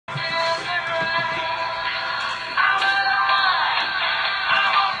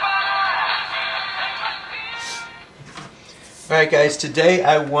Alright guys, today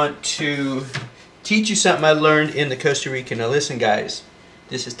I want to teach you something I learned in the Costa Rican. Now listen guys,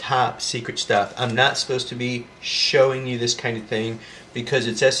 this is top secret stuff. I'm not supposed to be showing you this kind of thing because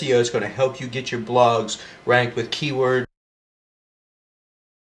it's SEO. It's going to help you get your blogs ranked with keywords.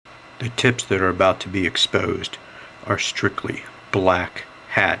 The tips that are about to be exposed are strictly black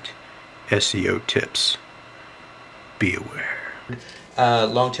hat SEO tips. Be aware.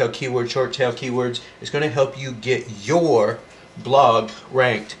 Long tail keywords, short tail keywords. It's going to help you get your blog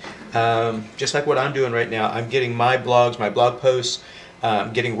ranked. Just like what I'm doing right now. I'm getting my blogs, my blog posts,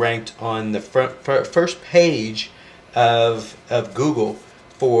 getting ranked on the first page of Google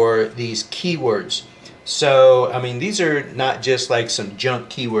for these keywords. So, I mean, these are not just like some junk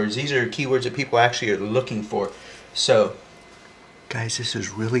keywords. These are keywords that people actually are looking for. So, guys, this is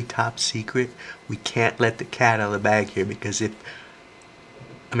really top secret. We can't let the cat out of the bag here because I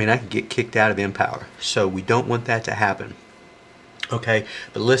can get kicked out of Empower. So we don't want that to happen. Okay,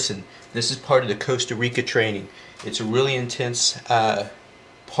 but listen, this is part of the Costa Rica training. It's a really intense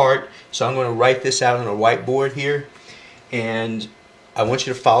part. So I'm going to write this out on a whiteboard here, and I want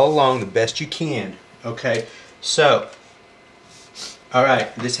you to follow along the best you can. Okay, so, all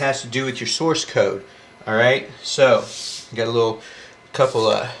right, this has to do with your source code. All right, so I got a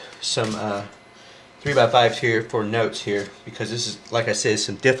couple some 3x5s here for notes here, because this is, like I said,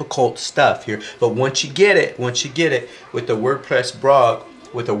 some difficult stuff here. But once you get it with the WordPress blog,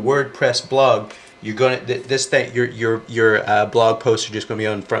 you're gonna your blog posts are just gonna be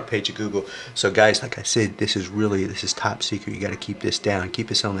on the front page of Google. So guys, like I said, this is top secret. You got to keep this down. Keep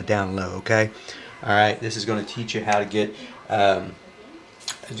this on the down low. Okay. All right. This is going to teach you how to get.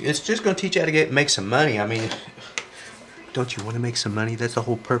 It's just going to teach you how to make some money. I mean, don't you want to make some money? That's the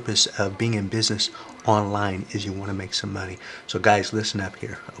whole purpose of being in business online, is you want to make some money. So guys, listen up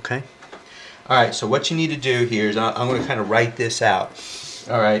here, okay? All right, so what you need to do here is I'm going to kind of write this out.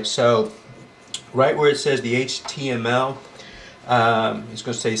 All right, so right where it says the HTML, it's going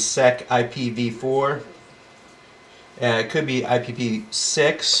to say sec IPv4. It could be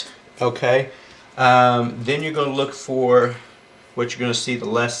IPv6, okay? Then you're going to look for what you're going to see, the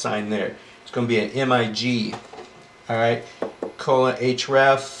less sign there. It's going to be an MIG. Alright, colon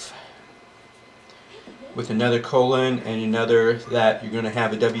href with another colon and another that. You're going to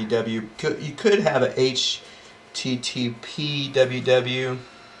have a www. You could have a http www.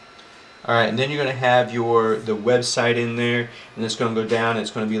 Alright, and then you're going to have the website in there, and it's going to go down.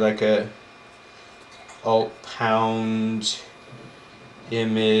 It's going to be like a alt pound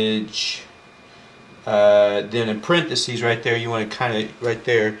image. Then in parentheses right there, you want to kind of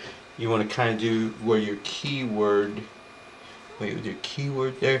do where your keyword, wait, with your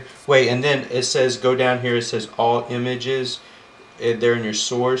keyword there, wait, and then it says, go down here, it says all images, they're in your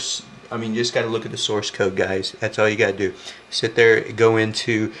source. I mean, you just got to look at the source code, guys. That's all you got to do. Sit there, go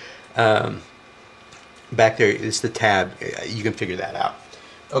into, back there, it's the tab. You can figure that out.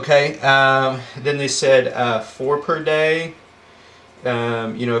 Okay, then they said 4 per day.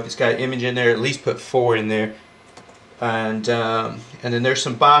 You know, if it's got an image in there, at least put 4 in there. And then there's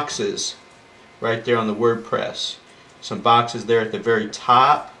some boxes right there on the WordPress. Some boxes there at the very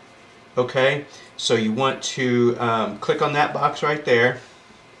top. Okay, so you want to click on that box right there.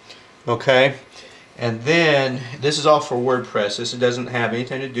 Okay, and then this is all for WordPress. This doesn't have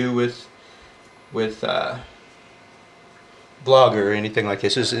anything to do with Blogger or anything like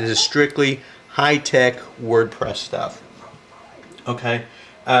this. This is strictly high-tech WordPress stuff. Okay,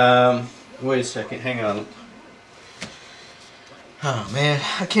 wait a second, hang on. Oh man,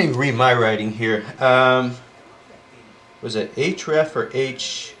 I can't even read my writing here. Was it href or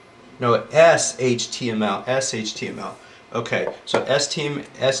no, SHTML, SHTML. Okay, so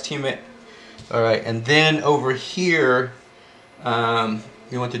STML, all right, and then over here,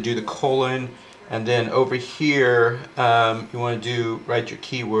 you want to do the colon, and then over here, you want to write your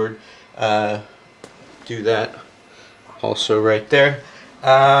keyword, do that also right there.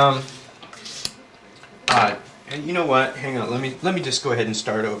 Alright, and you know what? Hang on. Let me just go ahead and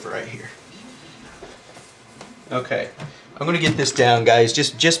start over right here. Okay, I'm gonna get this down, guys.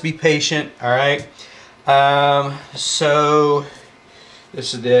 Just be patient. All right. So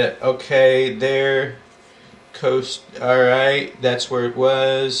this is it. Okay, there. Coast. All right, that's where it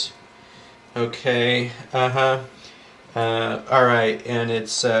was. Okay. All right, and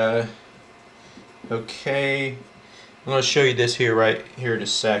it's okay. I'm going to show you this here right here in a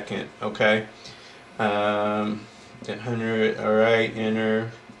second, okay? 100, alright,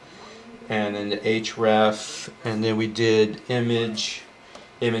 enter, and then the href, and then we did image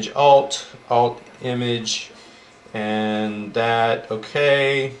alt image, and that,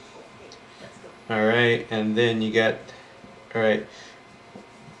 okay. Alright, and then you got All right.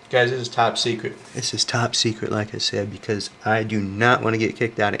 Guys, this is top secret. This is top secret, like I said, because I do not want to get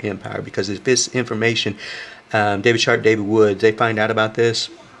kicked out of Empower, because if this information, David Sharp, David Woods, they find out about this,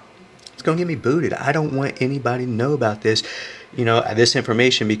 it's going to get me booted. I don't want anybody to know about this, you know, this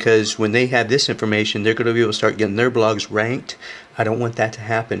information, because when they have this information, they're going to be able to start getting their blogs ranked. I don't want that to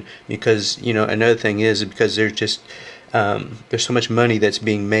happen, because, you know, another thing is because there's just, there's so much money that's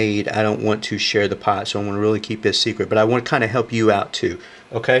being made. I don't want to share the pot, so I want to really keep this secret, but I want to kind of help you out too.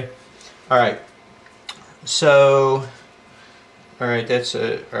 Okay? All right. So, all right, that's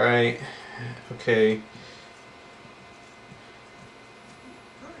it. All right. Okay.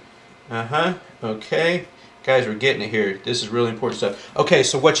 Okay. Guys, we're getting it here. This is really important stuff. Okay,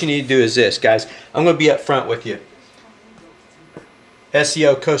 so what you need to do is this, guys. I'm going to be up front with you.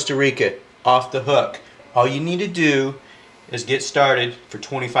 SEO Costa Rica, off the hook. All you need to do is get started for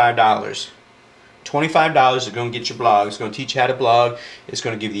 $25. $25 is going to get your blog. It's going to teach you how to blog. It's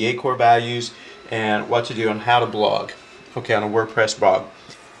going to give you the 8 core values and what to do on how to blog. Okay, on a WordPress blog.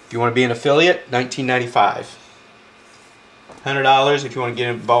 If you want to be an affiliate, $19.95. $100 if you want to get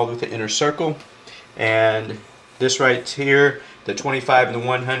involved with the inner circle. And this right here, the 25 and the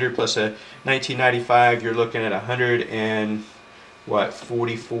 100 plus a $19.95, you're looking at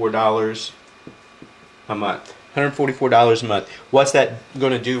 $44 a month. $144 a month. What's that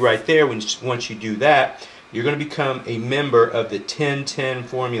going to do right there? Once you do that, you're going to become a member of the 10-10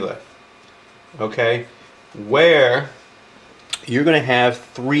 formula. Okay, where you're going to have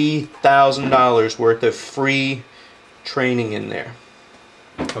 $3,000 worth of free training in there.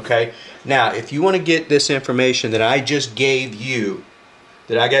 Okay, now if you want to get this information that I just gave you,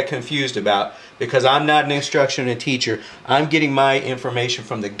 that I got confused about, because I'm not an instructor and a teacher, I'm getting my information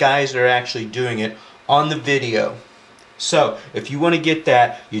from the guys that are actually doing it on the video. So if you want to get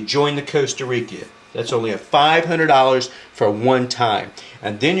that, you join the Costa Rica. That's only a $500 for one time,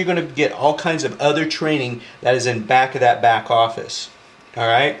 and then you're going to get all kinds of other training that is in back of that back office. All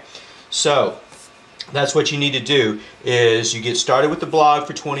right, so that's what you need to do, is you get started with the blog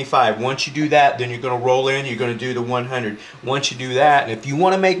for $25. Once you do that, then you're going to roll in, you're going to do the 100. Once you do that, and if you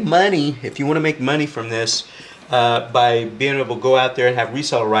want to make money, from this, by being able to go out there and have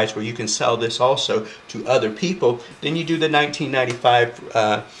reseller rights where you can sell this also to other people, then you do the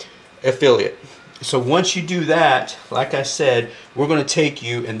 $19.95 affiliate. So once you do that, like I said, we're going to take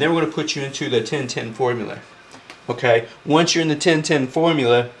you and then we're going to put you into the 10-10 formula. Okay, once you're in the 10-10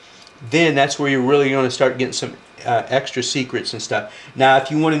 formula, then that's where you're really going to start getting some extra secrets and stuff. Now, if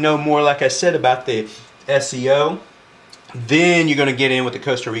you want to know more, like I said, about the SEO, then you're going to get in with the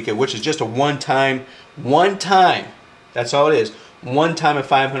Costa Rica, which is just a one time, that's all it is, one time of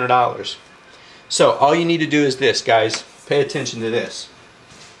 $500. So all you need to do is this, guys, pay attention to this.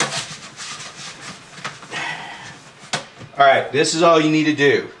 All right, this is all you need to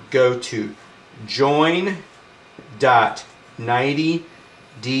do. Go to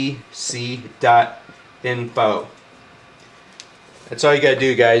join.90dc.info. That's all you got to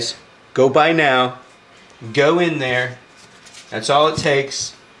do, guys. Go buy now. Go in there. That's all it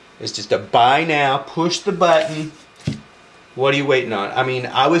takes. Is just to buy now. Push the button. What are you waiting on? I mean,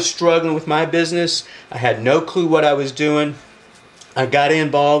 I was struggling with my business. I had no clue what I was doing. I got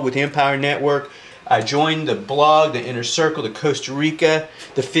involved with the Empower Network. I joined the blog, the Inner Circle, the Costa Rica,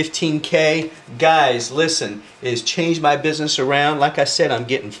 the 15K. Guys, listen, it has changed my business around. Like I said, I'm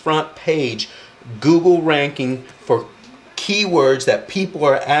getting front page Google ranking for keywords that people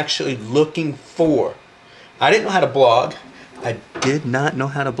are actually looking for. I didn't know how to blog. I did not know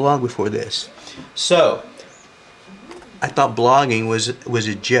how to blog before this. So, I thought blogging was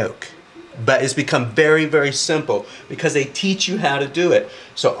a joke. But it's become very, very simple because they teach you how to do it.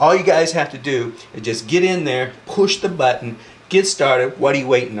 So all you guys have to do is just get in there, push the button, get started. What are you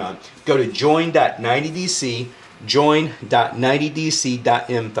waiting on? Go to join.90dc,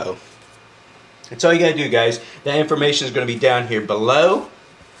 join.90dc.info. That's all you got to do, guys. That information is going to be down here below.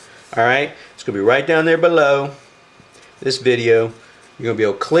 All right? It's going to be right down there below this video. You're going to be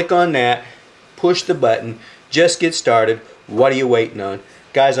able to click on that, push the button, just get started. What are you waiting on?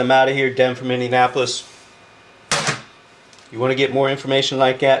 Guys, I'm out of here. Devin from Indianapolis. You want to get more information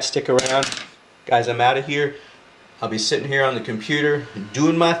like that, stick around. Guys, I'm out of here. I'll be sitting here on the computer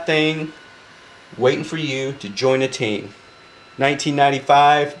doing my thing, waiting for you to join the team.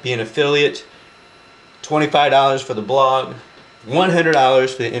 $19.95, be an affiliate. $25 for the blog. $100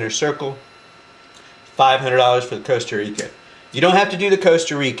 for the Inner Circle. $500 for the Costa Rica. You don't have to do the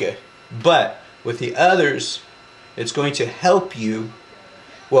Costa Rica, but with the others, it's going to help you.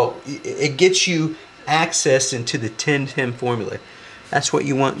 Well, it gets you access into the 10-10 formula. That's what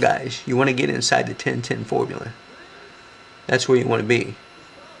you want, guys. You want to get inside the 10-10 formula. That's where you want to be.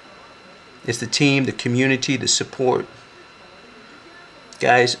 It's the team, the community, the support.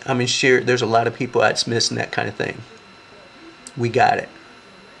 Guys, I mean, sure, there's a lot of people that's missing that kind of thing. We got it.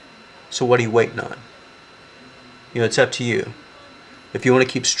 So what are you waiting on? You know, it's up to you. If you want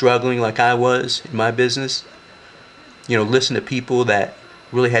to keep struggling like I was in my business, you know, listen to people that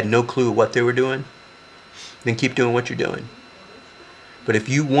really had no clue what they were doing, then keep doing what you're doing. But if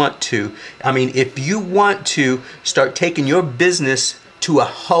you want to, if you want to start taking your business to a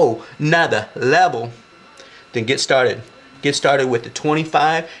whole nother level, then get started. Get started with the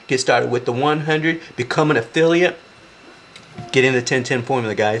 25, get started with the 100, become an affiliate, get in the 10-10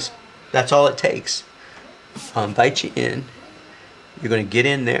 formula, guys. That's all it takes. I'll invite you in. You're going to get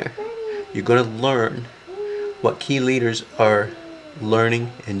in there. You're going to learn what key leaders are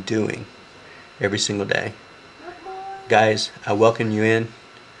learning and doing every single day. Guys, I welcome you in.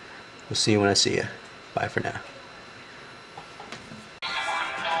 We'll see you when I see you. Bye for now.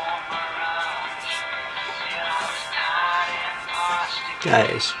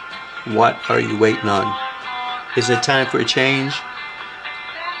 Guys, what are you waiting on? Is it time for a change?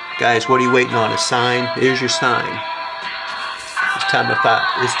 Guys, what are you waiting on? A sign? Here's your sign. It's time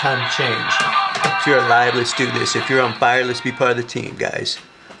to change. If you're alive, let's do this. If you're on fire, let's be part of the team, guys.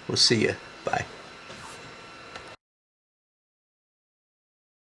 We'll see you.